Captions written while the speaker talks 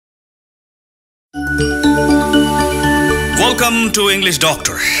Welcome to English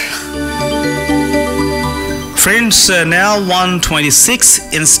Doctor. Friends, now 126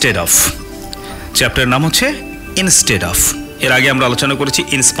 instead of. Chapter নাম হচ্ছে instead of. এর আগে আমরা আলোচনা করেছি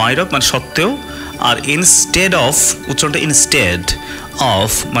in spite of মানে সত্ত্বেও, আর instead of উচ্চারণটা instead of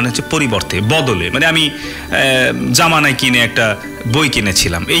মানে হচ্ছে পরিবর্তে, বদলে। মানে আমি জামানায় কিনে একটা বই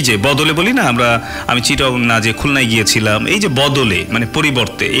কিনেছিলাম, এই যে বদলে বলি না আমরা, আমি চিটাগং না যে খুলনায় গিয়েছিলাম, এই যে বদলে মানে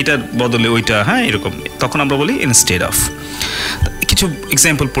পরিবর্তে, এইটার বদলে ওইটা, হ্যাঁ এরকম, তখন আমরা বলি instead of। কিছু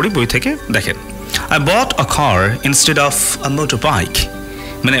এক্সাম্পল পড়ি বই থেকে, দেখেন। I bought a car instead of a motorbike.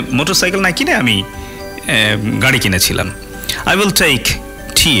 মানে মোটরসাইকেল না কিনে আমি গাড়ি কিনেছিলাম। I will take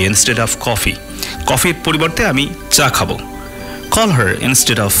tea instead of coffee. কফির পরিবর্তে আমি চা খাবো। Call her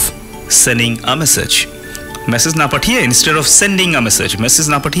instead of sending a message. Message না পাঠিয়ে instead of sending a message, message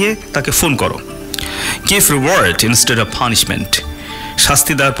না পাঠিয়ে তাকে ফোন করো। Give reward instead of punishment.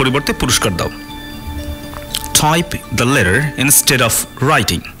 শাস্তি দেওয়ার পরিবর্তে পুরস্কার দাও। Type the letter instead of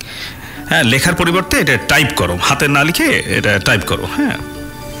writing. হ্যাঁ, লেখার পরিবর্তে এটা টাইপ করো, হাতে না লিখে এটা টাইপ করো। হ্যাঁ,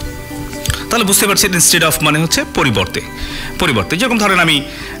 তাহলে বুঝতে পারছেন instead of মানে হচ্ছে পরিবর্তে। পরিবর্তে যেরকম ধরেন আমি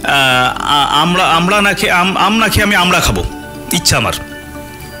আমরা না খেয়ে আম না খেয়ে আমি আমরা খাবো, ইচ্ছা আমার,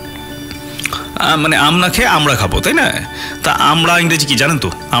 মানে আম না খেয়ে আমরা খাবো, তাই না? তা আমরা ইংরেজি কি জানেন তো?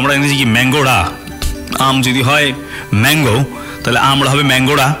 আমরা ইংরেজি কি ম্যাঙ্গোড়া। আম যদি হয় ম্যাঙ্গো তাহলে আমরা হবে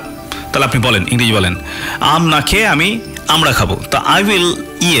ম্যাঙ্গোড়া। তাহলে আপনি বলেন, ইংরেজি বলেন, আম না খেয়ে আমি আমরা খাবো। তা I will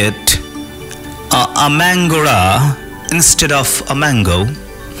it a mangora instead of a mango.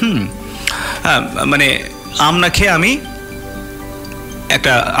 মানে আম না খেয়ে আমি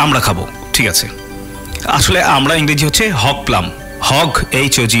একটা আমরা খাবো, ঠিক আছে। আসলে আমরা ইংরেজি হচ্ছে hog plum, hog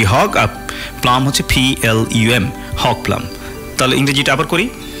HOG hog, আর প্লাম হচ্ছে PLUM, হগ প্লাম। তাহলে ইংরেজিটা আবার করি,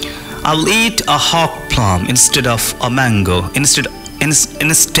 I'll eat a hog plum instead of a mango. Instead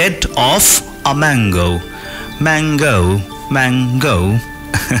of a mango. Mango.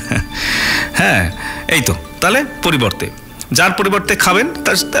 হ্যাঁ, এই তো। তাহলে পরিবর্তে, যার পরিবর্তে খাবেন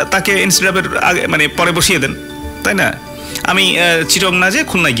তাকে ইনস্টেড অফের আগে মানে পরে বসিয়ে দেন, তাই না? আমি চিটাগং না যে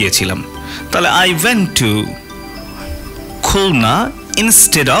খুলনায় গিয়েছিলাম, তাহলে I went to Khulna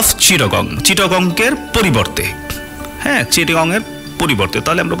instead of Chittagong, চিটাগংয়ের পরিবর্তে। হ্যাঁ, চিটাগংয়ের পরিবর্তে,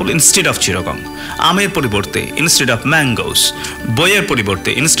 তাহলে আমরা বলি ইনস্টেড অফ চিটাগং। আমের পরিবর্তে ইনস্টেড অফ ম্যাঙ্গোস, বইয়ের পরিবর্তে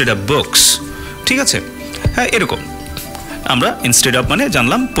ইনস্টেড অফ বুকস, ঠিক আছে? হ্যাঁ, এরকম আমরা ইনস্টেড অফ মানে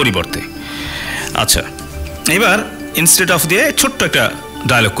জানলাম পরিবর্তে। আচ্ছা, এবার ইনস্টেড অফ দিয়ে ছোট্ট একটা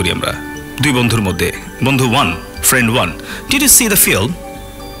ডায়লগ করি আমরা দুই বন্ধুর মধ্যে। বন্ধু 1, friend 1, did you C the film?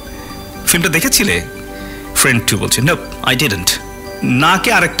 ফিল্মটা দেখেছিলে? ফ্রেন্ড 2 বলছে, নোপ আই ডিডন্ট। নাকে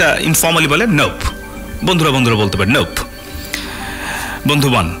আরেকটা ইনফর্মালি বলে নোপ, বন্ধুরা বলতে পারে নোপ। বন্ধু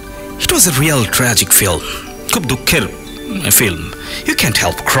 1, ইট ওয়াজ এ রিয়েল ট্র্যাজিক ফিল্ম, খুব দুঃখের film, you can't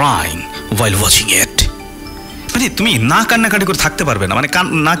help crying while watching ইট। মানে তুমি না কান্নাকাটি করে থাকতে পারবে না, মানে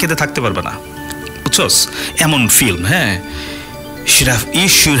না কেঁদে থাকতে পারবে না, বুঝছস? এমন ফিল্ম। হ্যাঁ, ইউ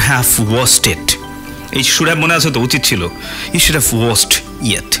শুড হ্যাভ ওয়াচড ইট। এই শুড হ্যাভ মনে আছে তো, উচিত ছিল। ইউ শুড হ্যাভ ওয়াচড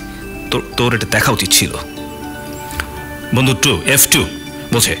ইট, তোর এটা দেখা উচিত ছিল। বন্ধু 2, F2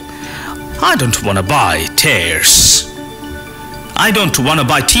 বলছে, I don't want by tears. I don't want to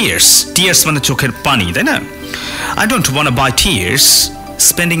buy tears. Tears মানে চোখের পানি, তাই না? I don't want to buy tears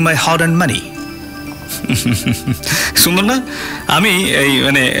spending my hard-earned money. সুন্দর না? আমি এই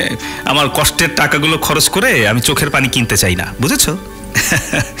মানে আমার কষ্টের টাকাগুলো খরচ করে আমি চোখের পানি কিনতে চাই না, বুঝেছো?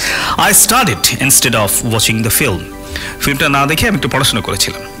 I studied instead of watching the film. ফিল্মটা না দেখে আমি একটু পড়াশোনা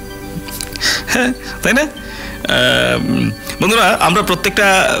করেছিলাম। হ্যাঁ, তাই না? বন্ধুরা, আমরা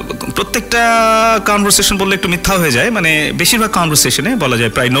প্রত্যেকটা কনভারসেশন বললে একটু মিথ্যা হয়ে যায়, মানে বেশিরভাগ কনভারসেশনে বলা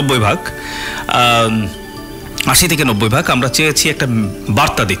যায় প্রায় 90%, 80 থেকে 90% আমরা চেয়েছি একটা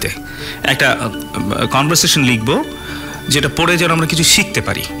বার্তা দিতে, একটা কনভারসেশন লিখবো যেটা পড়ে যেন আমরা কিছু শিখতে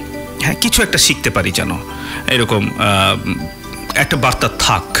পারি। হ্যাঁ, কিছু একটা শিখতে পারি যেন, এরকম একটা বার্তা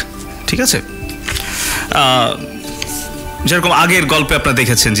থাক, ঠিক আছে? যেরকম আগের গল্পে আপনারা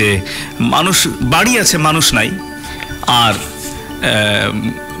দেখেছেন যে বাড়ি আছে মানুষ নাই, আর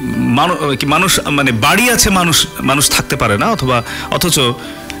মানুষ মানে বাড়ি আছে মানুষ থাকতে পারে না, অথচ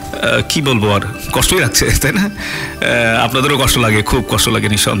কি বলবো, আর কষ্টই লাগছে, তাই না? আপনাদেরও কষ্ট লাগে, খুব কষ্ট লাগে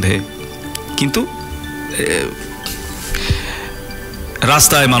নিঃসন্দেহে। কিন্তু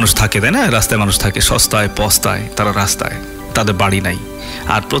রাস্তায় মানুষ থাকে, তাই না? রাস্তায় মানুষ থাকে, সস্তায় পস্তায়, তারা রাস্তায়, তাদের বাড়ি নাই,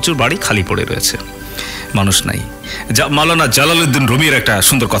 আর প্রচুর বাড়ি খালি পড়ে রয়েছে, মানুষ নাই। মাওলানা জালালউদ্দিন রুমির একটা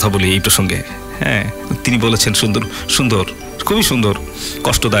সুন্দর কথা বলি এই প্রসঙ্গে। হ্যাঁ, তিনি বলেছেন সুন্দর, খুবই সুন্দর,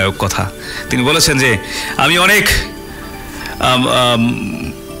 কষ্টদায়ক কথা। তিনি বলেছেন যে আমি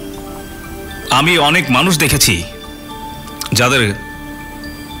অনেক মানুষ দেখেছি যাদের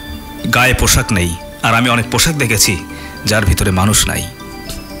গায়ে পোশাক নেই, আর আমি অনেক পোশাক দেখেছি যার ভিতরে মানুষ নাই।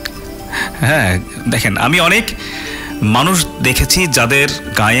 হ্যাঁ দেখেন, আমি অনেক মানুষ দেখেছি যাদের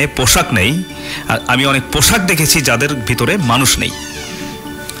গায়ে পোশাক নেই, আর আমি অনেক পোশাক দেখেছি যাদের ভিতরে মানুষ নেই।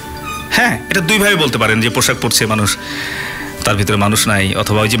 হ্যাঁ, এটা দুইভাবে বলতে পারেন যে পোশাক পরছে মানুষ, তার ভিতরে মানুষ নাই,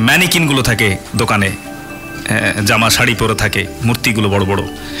 অথবা ওই যে ম্যানিকিনগুলো থাকে দোকানে, জামা শাড়ি পরে থাকে, মূর্তিগুলো বড় বড়,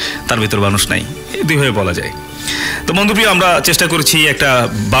 তার ভিতরে মানুষ নাই। দুইভাবে বলা যায়। তো বন্ধুপ্রিয়, আমরা চেষ্টা করেছি একটা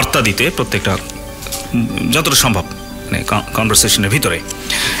বার্তা দিতে প্রত্যেকটা যতটা সম্ভব মানে কনভারসেশনের ভিতরে।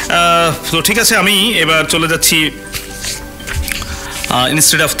 তো ঠিক আছে, আমি এবার চলে যাচ্ছি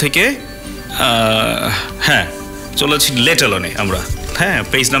ইনস্টেড অফ থেকে, হ্যাঁ চলে যাচ্ছি লেট অ্যালোনে আমরা। হ্যাঁ,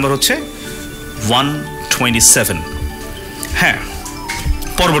 পেজ নাম্বার হচ্ছে 127। হ্যাঁ,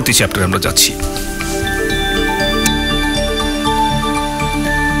 পরবর্তী চ্যাপ্টারে আমরা যাচ্ছি।